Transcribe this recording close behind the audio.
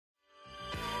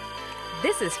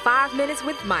This is 5 Minutes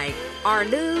with Mike, our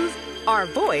news, our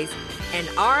voice, and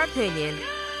our opinion.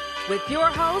 With your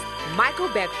host, Michael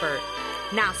Beckford.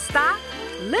 Now stop,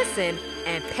 listen,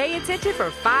 and pay attention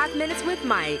for 5 Minutes with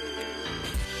Mike.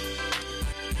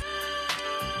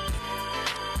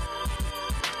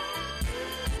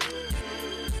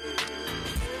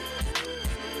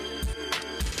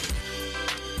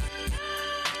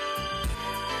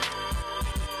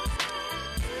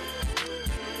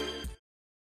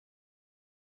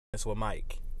 With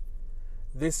Mike.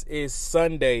 This is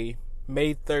Sunday,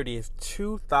 May 30th,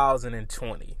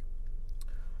 2020.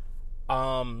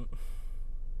 All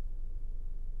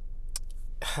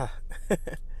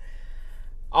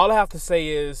I have to say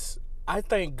is I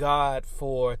thank God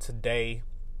for today.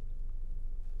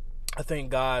 I thank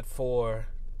God for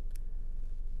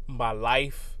my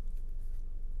life.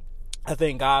 I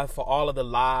thank God for all of the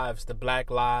lives, the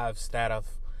black lives that have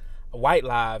white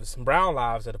lives, brown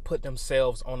lives that have put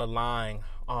themselves on the line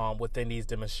within these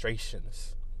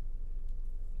demonstrations.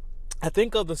 I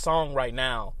think of the song right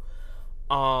now.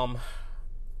 I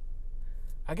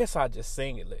guess I'll just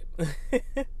sing it.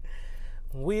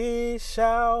 We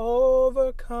shall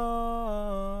overcome.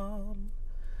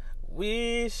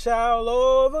 We shall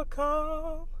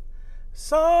overcome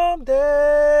someday.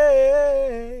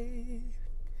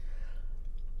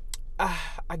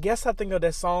 I guess I think of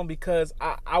that song because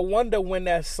I wonder when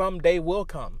that someday will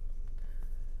come.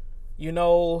 You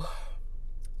know,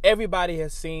 anybody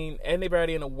in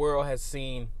the world has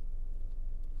seen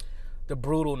the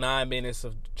brutal 9 minutes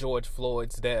of George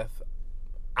Floyd's death.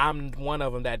 I'm one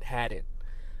of them that hadn't.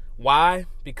 Why?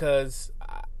 Because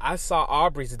I saw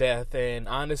Aubrey's death, and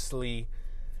honestly,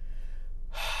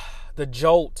 the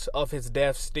jolt of his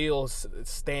death still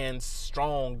stands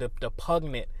strong. The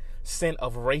pungent scent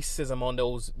of racism on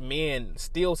those men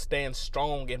still stands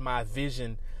strong in my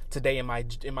vision today.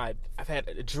 I've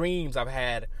had dreams, I've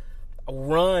had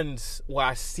runs where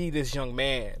I see this young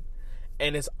man,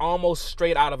 and it's almost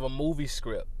straight out of a movie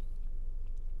script.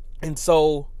 And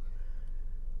so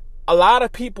a lot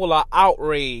of people are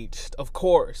outraged, of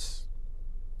course.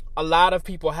 A lot of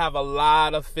people have a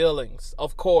lot of feelings.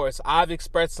 Of course, I've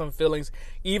expressed some feelings,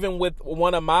 even with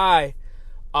one of my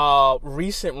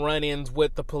recent run-ins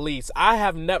with the police.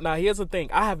 Now here's the thing,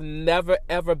 I have never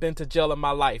ever been to jail in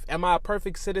my life. Am I a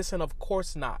perfect citizen? Of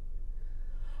course not.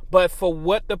 But for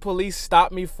what the police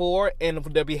stopped me for and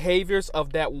the behaviors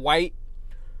of that white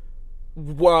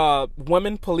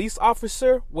woman police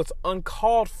officer was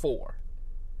uncalled for.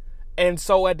 And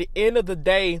so at the end of the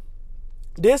day,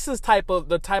 this is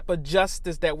the type of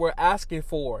justice that we're asking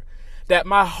for. That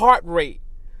my heart rate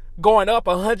going up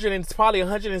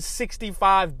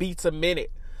 165 beats a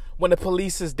minute when the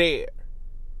police is there.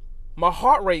 My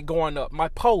heart rate going up, my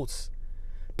pulse,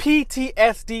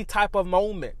 PTSD type of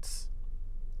moments.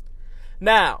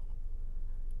 Now,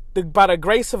 by the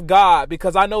grace of God,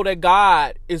 because I know that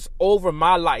God is over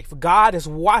my life. God is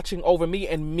watching over me,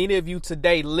 and many of you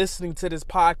today listening to this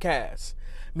podcast,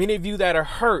 many of you that are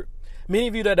hurt, many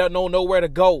of you that don't know nowhere to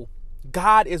go,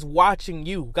 God is watching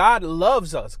you. God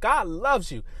loves us. God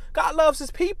loves you. God loves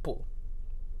his people.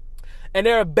 And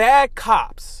there are bad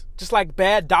cops, just like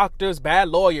bad doctors, bad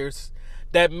lawyers,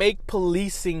 that make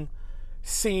policing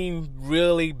seem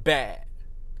really bad.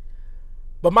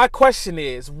 But my question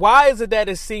is, why is it that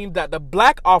it seems that the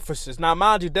black officers, now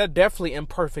mind you, they're definitely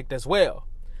imperfect as well,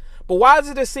 but why does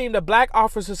it seem that black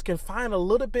officers can find a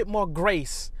little bit more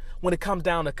grace when it comes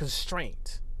down to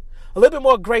constraint? A little bit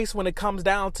more grace when it comes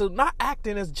down to not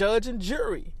acting as judge and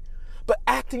jury, but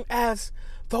acting as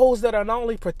those that are not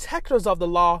only protectors of the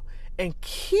law and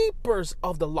keepers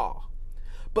of the law,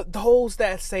 but those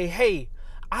that say, hey,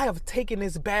 I have taken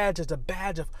this badge as a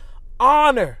badge of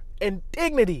honor and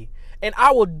dignity, and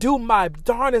I will do my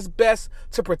darnest best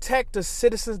to protect the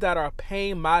citizens that are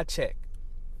paying my check.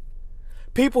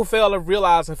 People fail to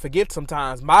realize and forget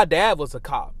sometimes my dad was a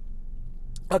cop,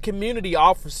 a community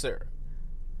officer.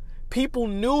 People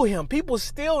knew him. People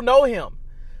still know him.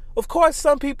 Of course,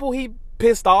 some people he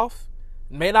pissed off,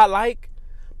 may not like,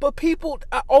 but people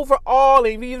overall,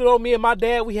 and even though me and my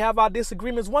dad, we have our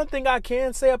disagreements, one thing I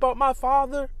can say about my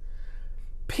father,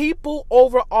 people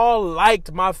overall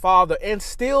liked my father and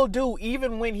still do,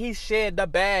 even when he shed the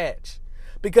badge,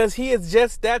 because he is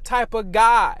just that type of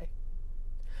guy.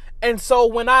 And so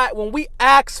when we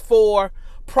ask for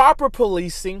proper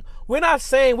policing, we're not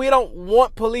saying we don't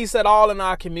want police at all in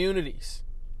our communities,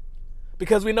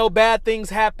 because we know bad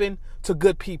things happen to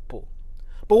good people.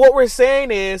 But what we're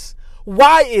saying is,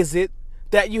 why is it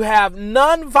that you have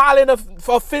non-violent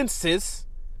offenses,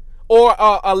 or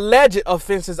alleged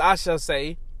offenses, I shall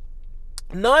say,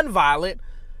 non-violent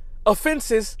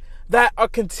offenses that are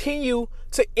continue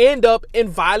to end up in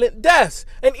violent deaths.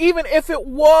 And even if it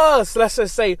was, let's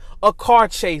just say, a car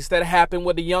chase that happened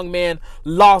where the young man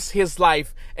lost his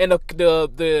life and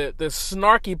the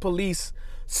snarky police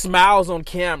smiles on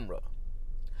camera.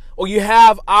 Or you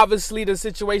have, obviously, the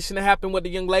situation that happened with the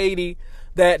young lady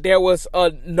that there was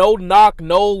a no knock,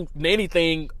 no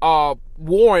anything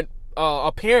warrant,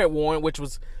 a parent warrant, which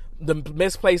was the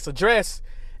misplaced address,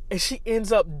 and she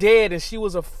ends up dead, and she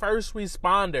was a first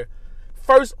responder,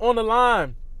 first on the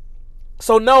line.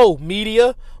 So no,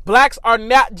 media, blacks are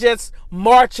not just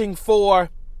marching for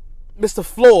Mr.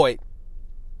 Floyd.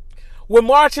 We're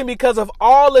marching because of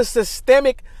all the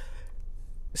systemic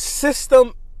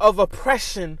system of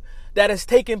oppression that has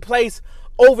taken place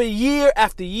over year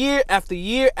after year after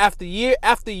year after year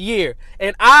after year.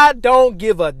 And I don't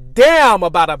give a damn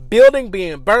about a building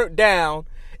being burnt down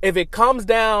if it comes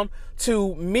down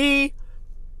to me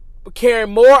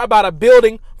caring more about a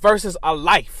building versus a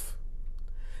life.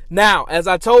 Now, as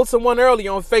I told someone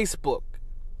earlier on Facebook,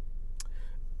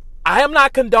 I am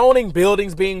not condoning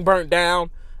buildings being burnt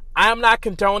down. I am not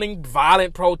condoning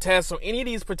violent protests or any of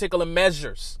these particular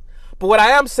measures. But what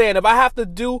I am saying, if I have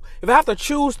to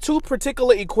choose two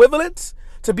particular equivalents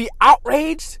to be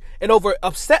outraged and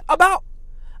upset about,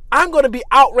 I'm going to be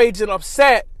outraged and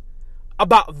upset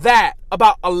about that,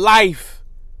 about a life,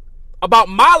 about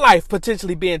my life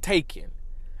potentially being taken.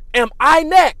 Am I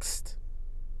next?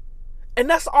 And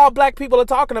that's all black people are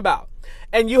talking about.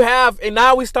 And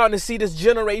now we're starting to see this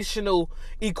generational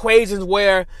equations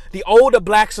where the older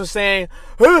blacks are saying,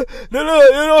 no,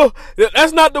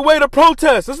 that's not the way to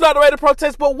protest. That's not the way to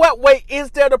protest. But what way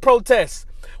is there to protest?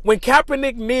 When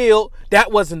Kaepernick kneeled,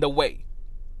 that wasn't the way.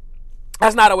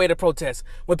 That's not a way to protest.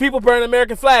 When people burn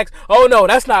American flags, oh no,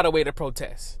 that's not a way to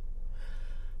protest.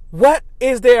 When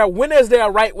is there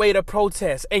a right way to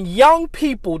protest? And young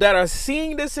people that are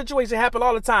seeing this situation happen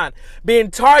all the time, being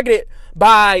targeted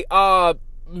by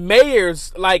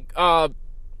mayors like, can't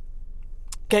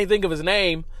think of his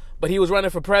name, but he was running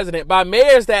for president, by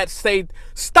mayors that say,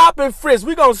 stop and frisk,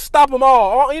 we're going to stop them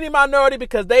all, or any minority,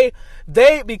 because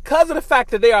because of the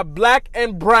fact that they are black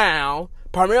and brown,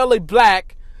 primarily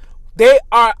black, they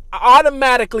are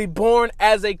automatically born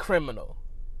as a criminal.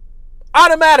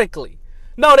 Automatically.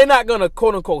 No, they're not going to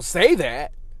quote unquote say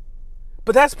that,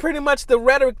 but that's pretty much the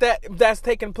rhetoric that's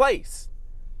taking place.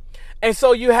 And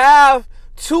so you have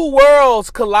two worlds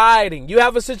colliding. You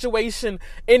have a situation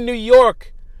in New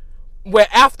York where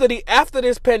after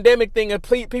this pandemic thing and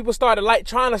people started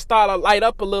trying to light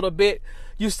up a little bit,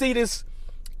 you see this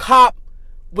cop.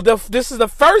 This is the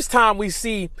first time we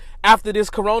see after this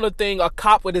corona thing a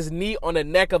cop with his knee on the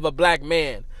neck of a black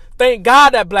man. Thank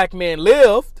God that black man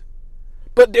lived.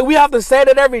 But we have to say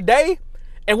that every day.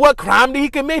 And what crime did he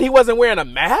commit? He wasn't wearing a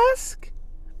mask?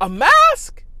 A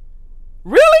mask?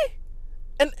 Really?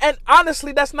 And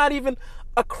honestly, that's not even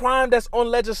a crime that's on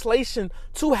legislation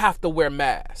to have to wear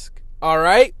mask. All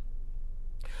right?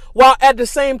 While at the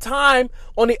same time,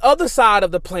 on the other side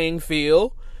of the playing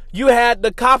field, you had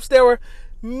the cops that were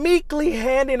meekly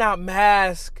handing out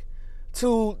masks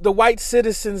to the white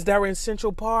citizens that were in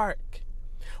Central Park.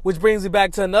 Which brings me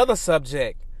back to another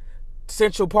subject.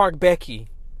 Central Park Becky,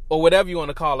 or whatever you want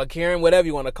to call her, Karen, whatever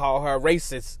you want to call her,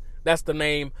 racist. That's the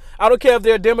name. I don't care if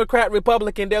they're Democrat,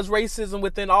 Republican, there's racism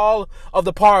within all of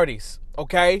the parties,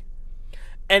 okay?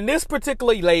 And this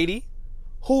particular lady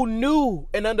who knew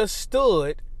and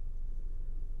understood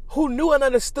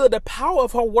the power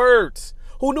of her words,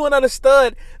 who knew and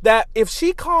understood that if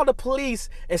she called the police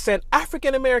and said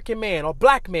African American man or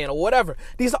black man or whatever,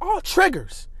 these are all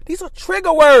triggers. These are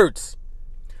trigger words.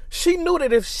 She knew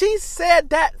that if she said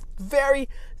that very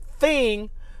thing,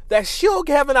 that she'll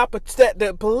have an opportunity, that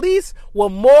the police will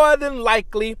more than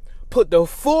likely put the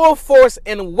full force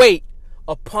and weight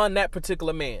upon that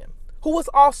particular man, who was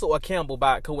also a Campbell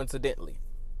by coincidentally.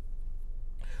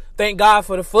 Thank God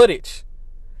for the footage.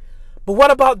 But what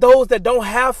about those that don't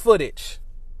have footage?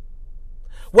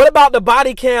 What about the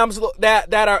body cams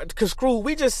that are screwed?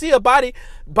 We just see a body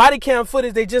cam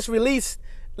footage they just released.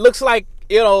 Looks like,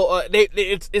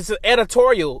 it's an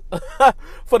editorial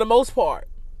for the most part.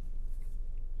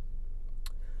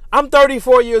 I'm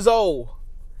 34 years old.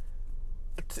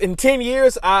 In 10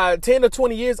 to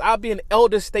 20 years, I'll be an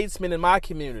elder statesman in my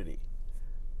community.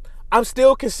 I'm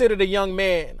still considered a young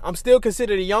man. I'm still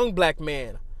considered a young black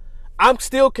man. I'm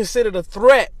still considered a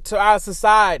threat to our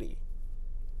society.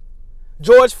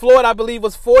 George Floyd, I believe,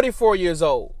 was 44 years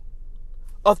old.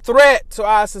 A threat to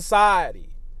our society.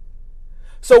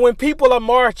 So when people are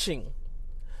marching,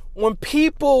 when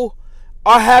people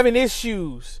are having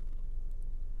issues,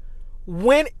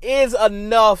 when is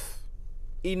enough?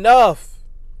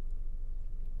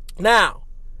 Now,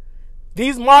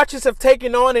 these marches have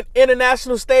taken on an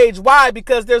international stage. Why?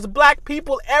 Because there's black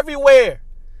people everywhere.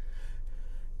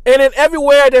 And in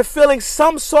everywhere, they're feeling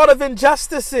some sort of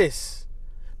injustices.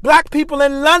 Black people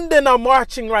in London are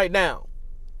marching right now.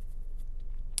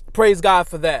 Praise God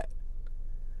for that.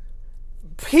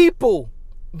 People,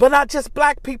 but not just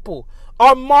black people,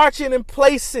 are marching in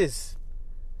places.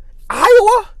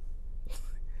 Iowa?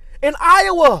 In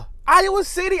Iowa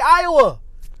City, Iowa.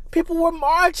 People were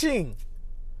marching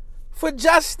for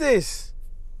justice.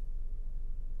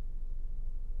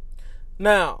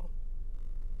 Now,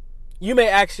 you may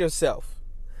ask yourself,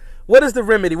 what is the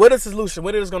remedy? What is the solution?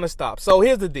 When is it going to stop? So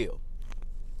here's the deal.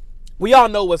 We all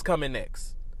know what's coming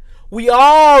next. We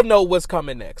all know what's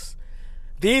coming next.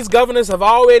 These governors have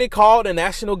already called the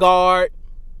National Guard.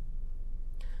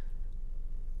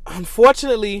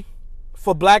 Unfortunately,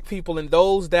 for black people and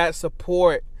those that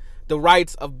support the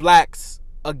rights of blacks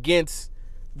against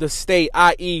the state,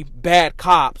 i.e. bad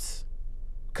cops,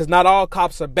 because not all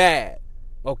cops are bad,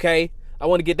 okay? I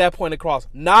want to get that point across.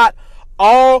 Not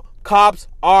all cops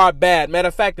are bad. Matter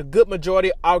of fact, a good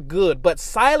majority are good. But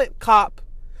silent cop,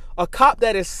 a cop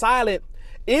that is silent,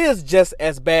 is just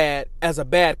as bad as a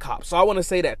bad cop. So I want to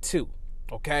say that too,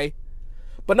 okay?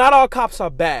 But not all cops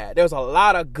are bad. There's a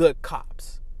lot of good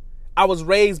cops. I was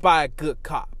raised by a good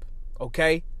cop,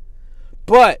 okay?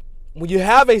 But when you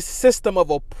have a system of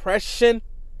oppression,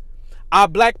 our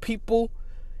black people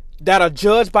that are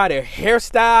judged by their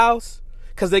hairstyles,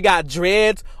 because they got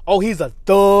dreads, oh, he's a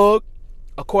thug,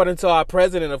 according to our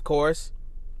president, of course.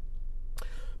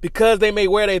 Because they may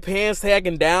wear their pants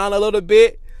sagging down a little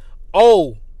bit,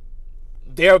 oh,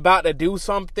 they're about to do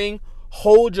something,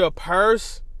 hold your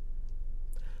purse.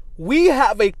 We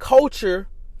have a culture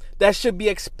that should be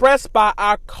expressed by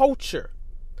our culture.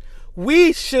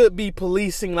 We should be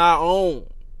policing our own.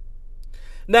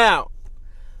 Now,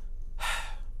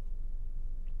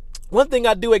 one thing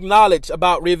I do acknowledge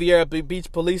about Riviera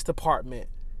Beach Police Department,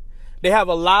 they have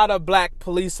a lot of black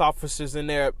police officers in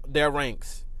their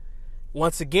ranks.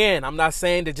 Once again, I'm not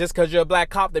saying that just because you're a black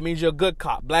cop, that means you're a good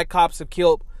cop. Black cops have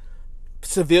killed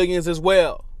civilians as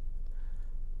well.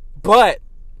 But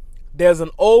there's an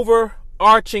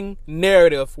overarching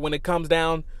narrative when it comes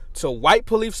down to a white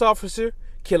police officer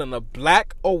killing a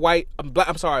black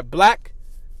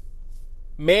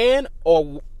man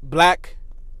or black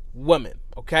woman,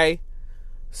 okay?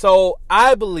 So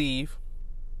I believe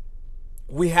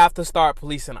we have to start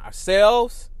policing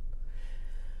ourselves.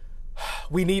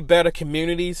 We need better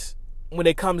communities when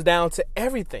it comes down to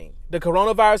everything. The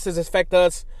coronavirus has affected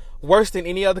us worse than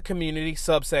any other community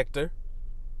subsector.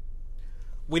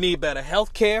 We need better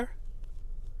health care.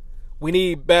 We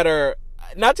need better,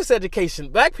 not just education.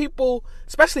 Black people,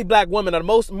 especially black women, are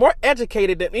more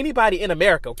educated than anybody in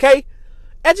America, okay?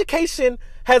 Education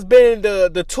has been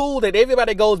the tool that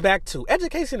everybody goes back to.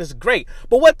 Education is great,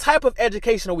 but what type of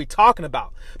education are we talking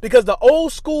about? Because the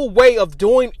old school way of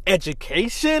doing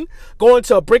education, going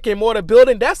to a brick and mortar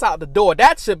building, that's out the door.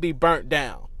 That should be burnt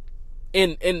down.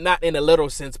 In not in a literal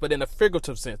sense, but in a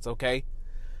figurative sense, okay?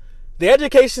 The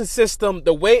education system,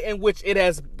 the way in which it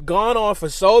has gone on for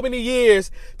so many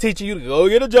years, teaching you to go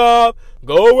get a job,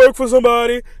 go work for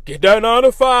somebody, get that 9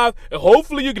 to 5, and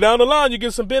hopefully you get down the line, you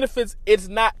get some benefits. It's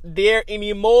not there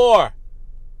anymore.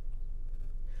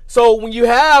 So when you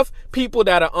have people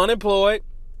that are unemployed,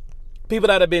 people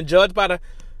that have been judged by the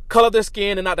color of their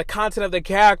skin and not the content of their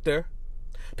character,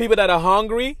 people that are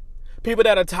hungry, people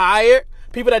that are tired,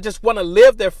 people that just want to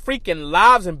live their freaking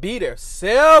lives and be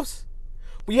themselves,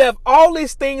 we have all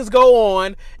these things go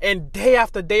on, and day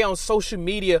after day on social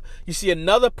media, you see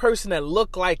another person that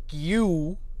look like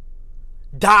you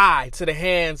die to the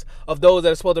hands of those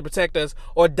that are supposed to protect us,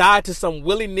 or die to some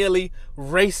willy-nilly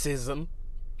racism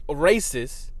or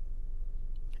racist.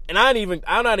 And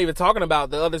I'm not even talking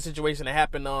about the other situation that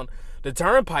happened on the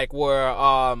turnpike where,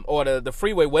 or the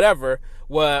freeway, whatever,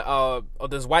 where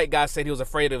this white guy said he was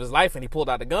afraid of his life and he pulled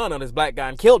out the gun on this black guy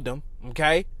and killed him.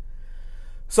 Okay,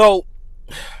 so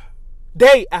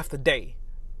day after day,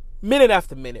 minute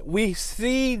after minute, we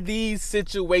see these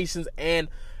situations and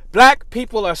black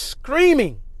people are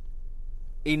screaming,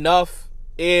 enough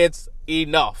is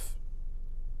enough.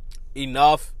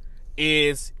 Enough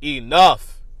is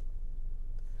enough.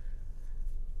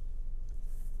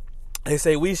 They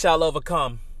say we shall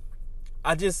overcome.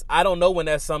 I don't know when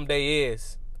that someday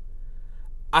is.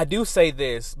 I do say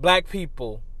this, black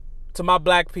people, to my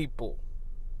black people,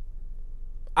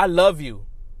 I love you.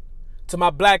 To my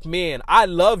black men, I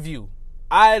love you.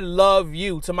 I love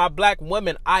you. To my black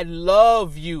women, I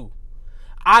love you.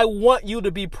 I want you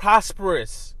to be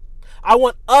prosperous. I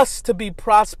want us to be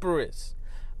prosperous.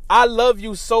 I love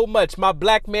you so much, my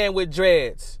black man with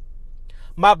dreads,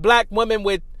 my black woman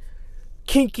with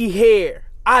kinky hair.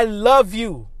 I love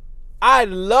you. I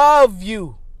love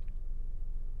you.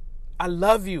 I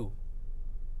love you.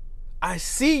 I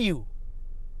see you.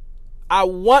 I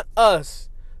want us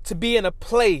to be in a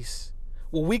place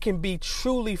where we can be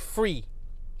truly free,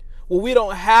 where we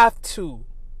don't have to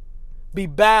be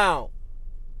bound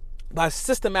by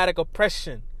systematic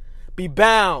oppression, be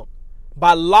bound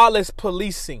by lawless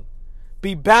policing,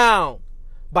 be bound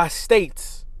by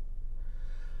states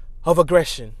of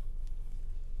aggression.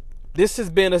 This has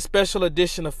been a special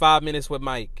edition of 5 Minutes with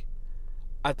Mike.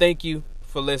 I thank you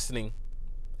for listening.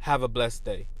 Have a blessed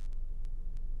day.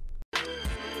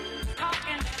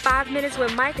 5 Minutes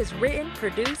with Mike is written,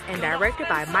 produced, and directed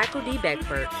by Michael D.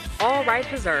 Beckford. All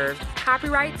rights reserved.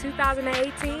 Copyright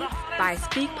 2018 by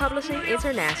Speak Publishing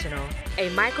International, a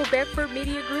Michael Beckford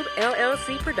Media Group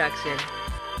LLC production.